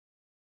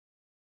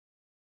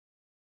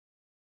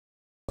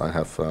I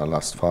have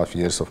lost 5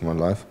 years of my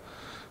life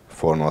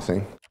for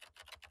nothing.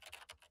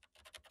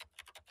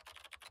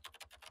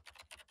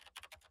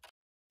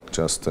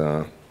 Just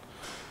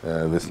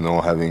with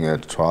no having a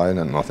trial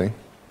and nothing.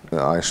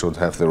 I should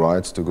have the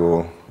right to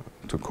go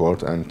to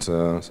court and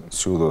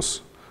sue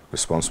those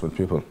responsible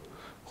people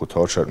who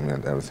tortured me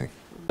and everything.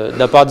 De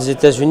la part des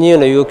États-Unis, on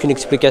n'a eu aucune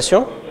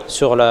explication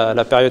sur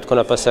la période qu'on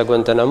a passée à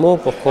Guantánamo,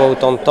 pourquoi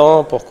autant de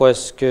temps, pourquoi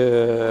est-ce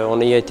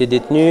qu'on y a été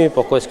détenu,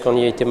 pourquoi est-ce qu'on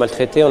y a été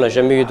maltraité, on n'a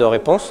jamais eu de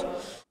réponse.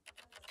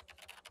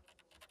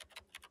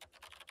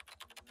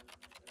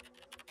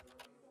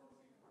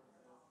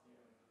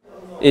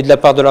 Et de la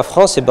part de la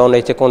France, eh ben, on a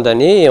été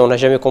condamné et on n'a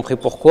jamais compris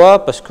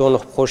pourquoi, parce qu'on nous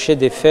reprochait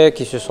des faits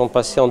qui se sont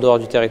passés en dehors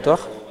du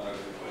territoire.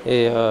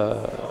 Et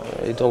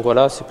donc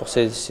voilà, c'est pour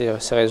ces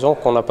raisons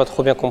qu'on n'a pas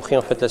trop bien compris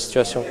en fait la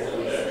situation.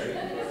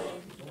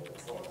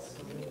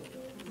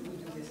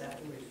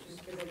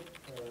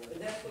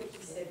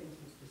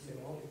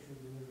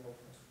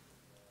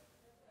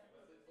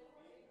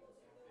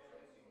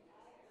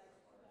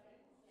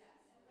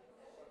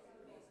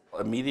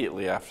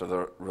 Immediately after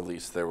the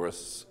release, there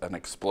was an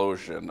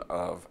explosion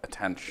of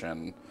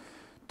attention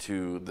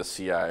to the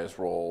CIA's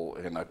role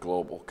in a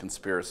global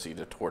conspiracy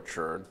to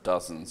torture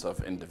dozens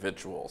of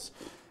individuals.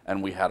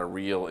 And we had a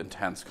real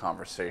intense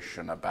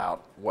conversation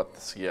about what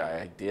the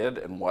CIA did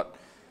and what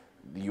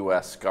the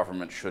US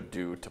government should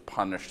do to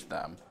punish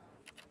them.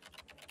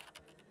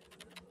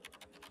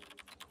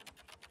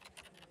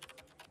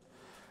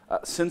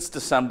 Since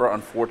December,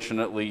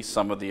 unfortunately,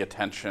 some of the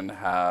attention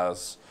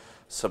has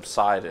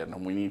subsided,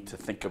 and we need to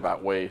think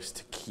about ways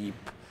to keep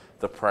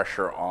the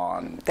pressure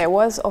on. There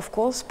was, of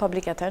course,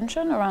 public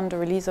attention around the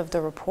release of the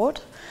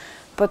report,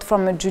 but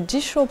from a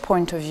judicial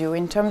point of view,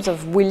 in terms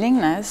of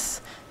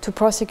willingness to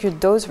prosecute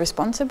those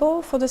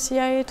responsible for the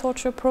CIA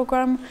torture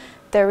program,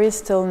 there is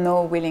still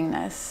no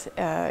willingness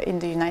in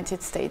the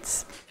United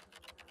States.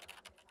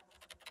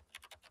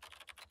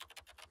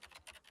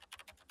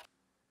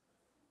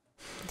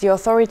 The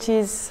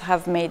authorities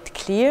have made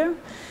clear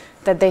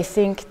that they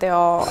think there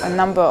are a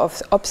number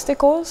of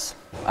obstacles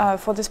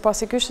for these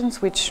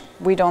prosecutions, which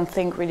we don't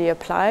think really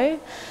apply.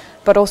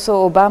 But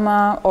also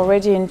Obama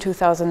already in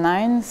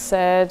 2009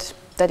 said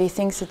that he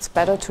thinks it's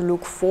better to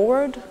look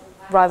forward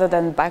rather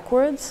than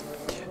backwards.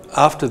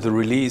 After the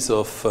release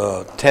of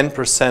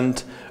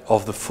 10%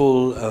 of the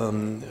full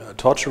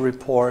torture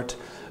report,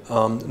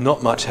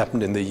 not much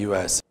happened in the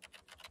US.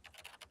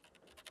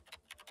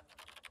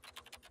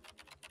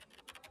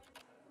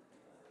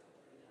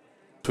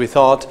 We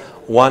thought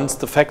once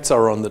the facts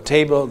are on the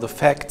table, the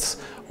facts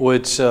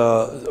which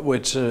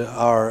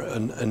are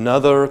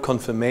another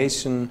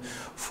confirmation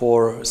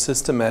for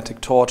systematic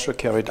torture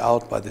carried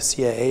out by the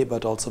CIA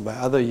but also by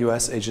other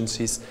US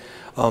agencies,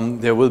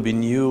 there will be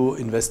new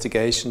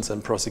investigations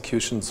and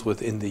prosecutions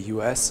within the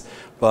US.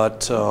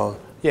 But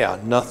yeah,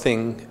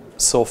 nothing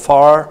so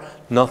far,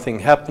 nothing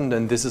happened,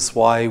 and this is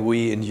why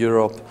we in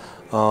Europe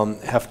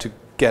have to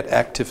get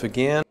active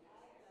again.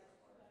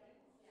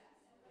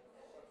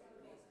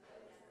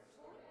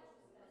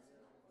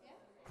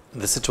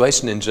 The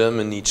situation in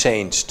Germany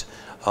changed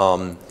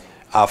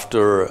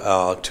after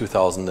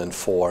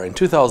 2004. In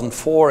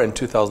 2004 and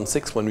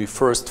 2006, when we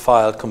first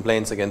filed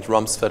complaints against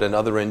Rumsfeld and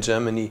others in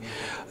Germany,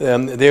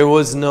 there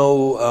was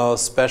no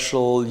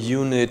special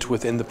unit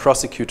within the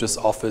prosecutor's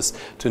office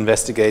to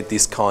investigate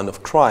these kind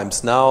of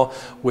crimes. Now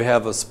we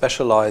have a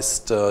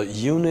specialized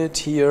unit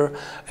here,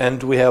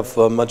 and we have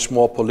much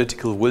more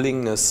political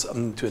willingness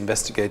to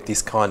investigate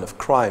these kind of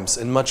crimes,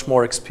 and much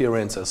more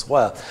experience as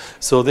well.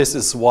 So this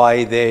is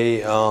why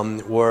they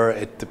were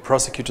at the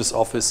prosecutor's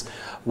office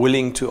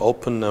willing to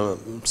open a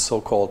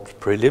so-called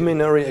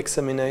preliminary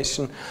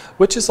examination,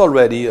 which is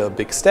already a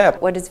big step.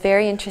 What is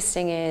very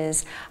interesting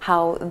is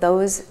how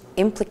those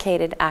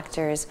implicated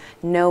actors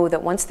know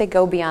that once they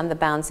go beyond the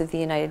bounds of the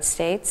United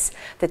States,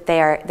 that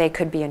they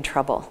could be in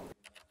trouble.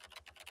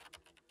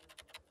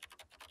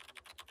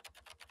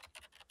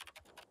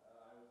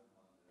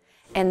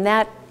 And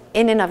that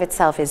in and of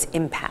itself is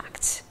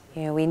impact.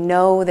 You know, we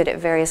know that at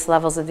various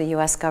levels of the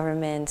US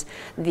government,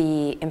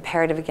 the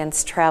imperative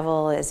against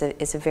travel is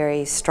a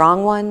very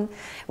strong one.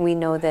 We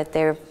know that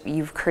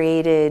you've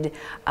created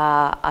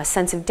a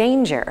sense of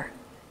danger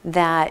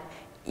that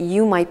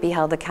you might be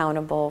held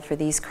accountable for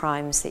these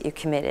crimes that you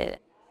committed.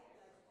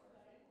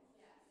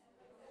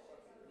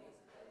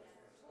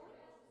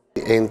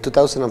 In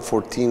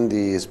 2014,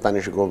 the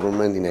Spanish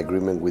government, in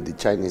agreement with the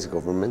Chinese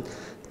government,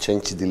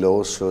 changed the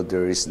law so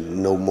there is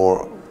no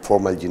more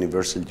formal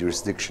universal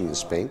jurisdiction in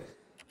Spain.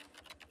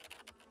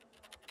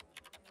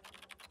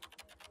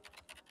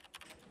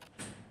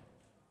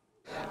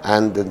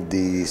 And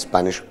the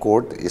Spanish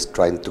court is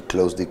trying to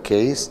close the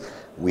case.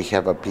 We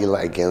have appealed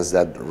against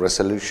that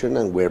resolution,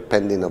 and we're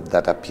pending of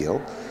that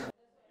appeal.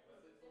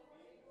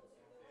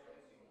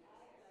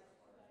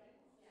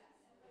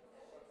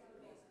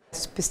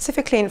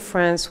 Specifically in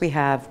France, we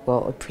have,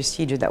 well, a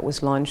procedure that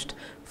was launched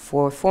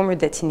for former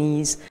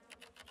detainees.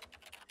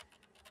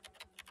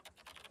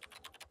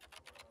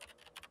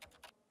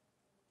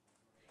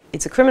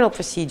 it's a criminal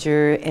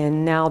procedure,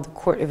 and now the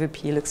Court of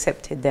Appeal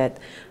accepted that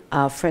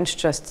French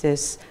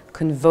justice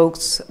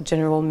convokes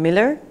General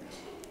Miller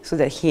so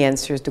that he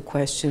answers the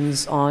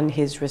questions on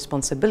his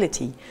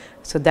responsibility.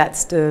 So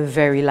that's the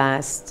very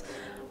last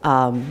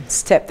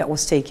step that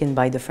was taken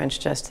by the French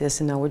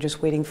justice, and now we're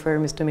just waiting for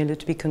Mr. Miller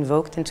to be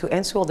convoked and to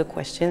answer all the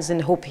questions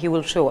and hope he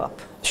will show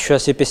up. Je suis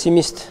assez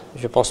pessimiste.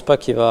 Je pense pas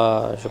qu'il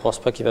va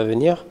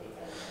venir.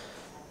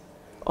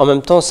 En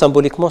même temps,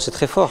 symboliquement, c'est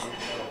très fort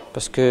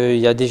parce qu'il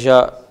y a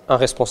déjà un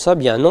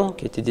responsable, il y a un nom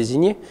qui a été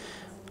désigné.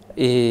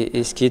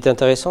 Et ce qui est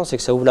intéressant, c'est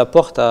que ça ouvre la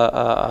porte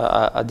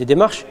à des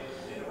démarches.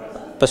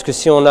 Parce que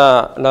si on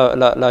a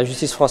la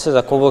justice française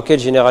a convoqué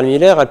le général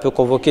Miller, elle peut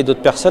convoquer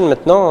d'autres personnes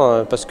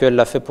maintenant, parce qu'elle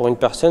l'a fait pour une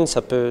personne,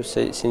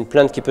 c'est une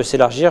plainte qui peut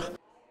s'élargir.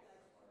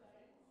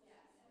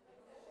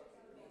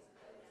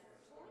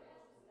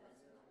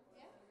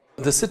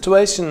 The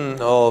situation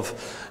of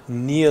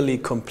nearly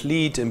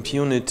complete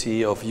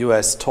impunity of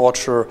US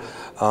torture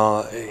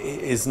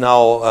is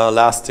now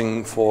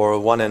lasting for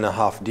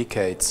 1.5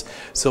 decades.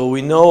 So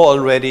we know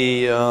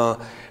already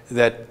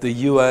that the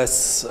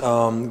US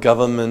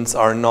governments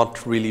are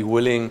not really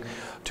willing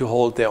to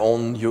hold their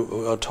own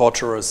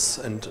torturers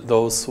and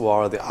those who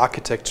are the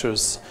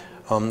architects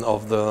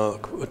of the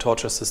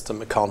torture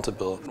system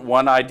accountable.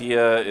 One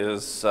idea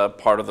is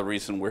part of the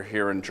reason we're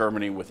here in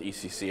Germany with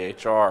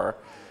ECCHR,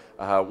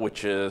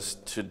 which is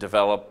to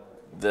develop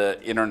the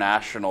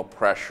international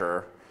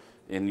pressure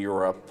in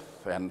Europe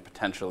and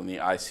potentially in the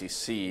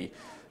ICC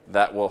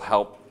that will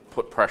help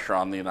put pressure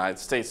on the United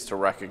States to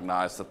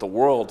recognize that the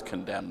world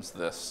condemns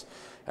this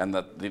and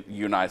that the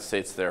United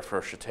States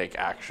therefore should take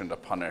action to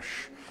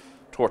punish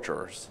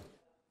torturers.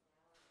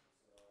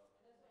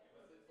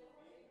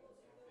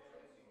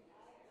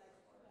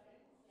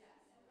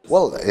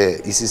 Well,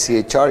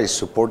 ECCHR is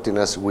supporting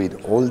us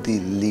with all the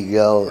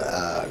legal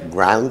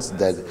grounds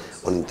that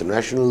on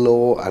international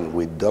law and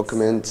with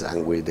documents,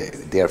 and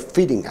they are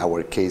feeding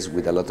our case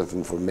with a lot of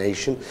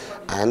information,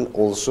 and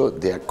also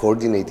they are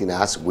coordinating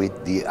us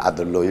with the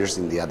other lawyers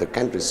in the other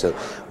countries. So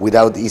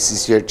without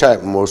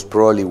ECCHR, most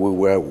probably we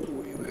were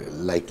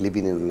like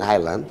living in an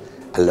island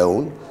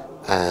alone,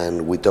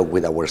 and we talk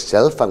with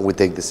ourselves and we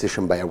take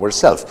decision by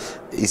ourselves.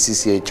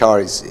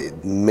 ECCHR's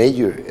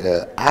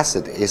major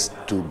asset is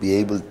to be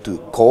able to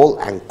call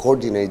and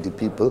coordinate the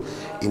people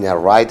in a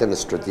right and a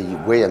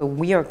strategic way.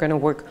 We are going to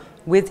work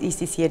with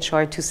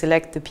ECCHR to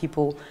select the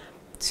people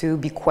to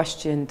be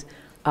questioned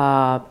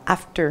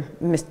after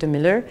Mr.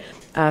 Miller,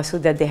 so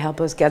that they help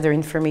us gather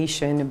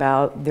information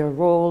about their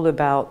role,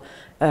 about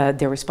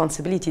their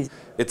responsibilities.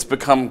 It's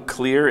become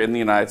clear in the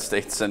United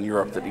States and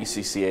Europe that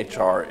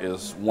ECCHR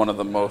is one of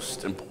the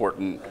most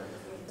important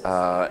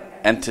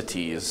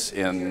entities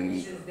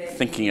in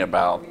thinking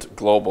about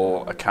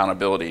global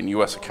accountability and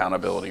U.S.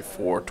 accountability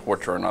for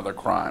torture and other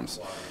crimes.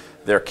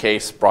 Their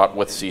case brought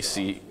with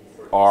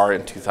CCR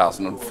in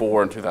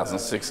 2004 and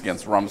 2006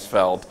 against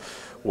Rumsfeld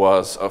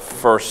was a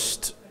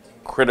first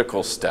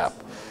critical step,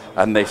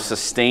 and they've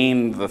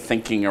sustained the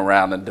thinking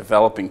around and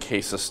developing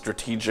cases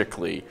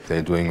strategically.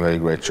 They're doing a very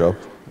great job,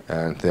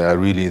 and they are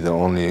really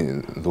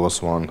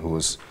those one who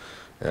is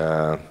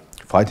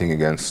fighting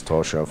against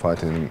torture,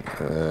 fighting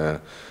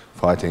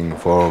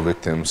for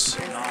victims.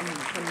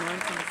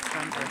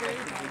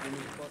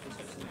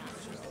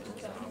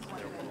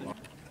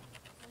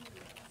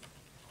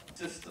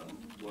 System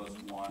was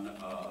one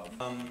of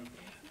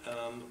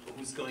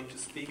who's going to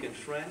speak in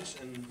French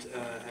and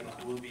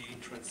will be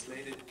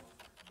translated.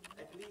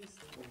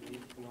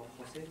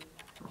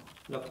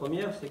 La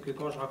première, c'est que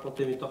quand je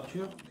racontais mes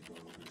tortures,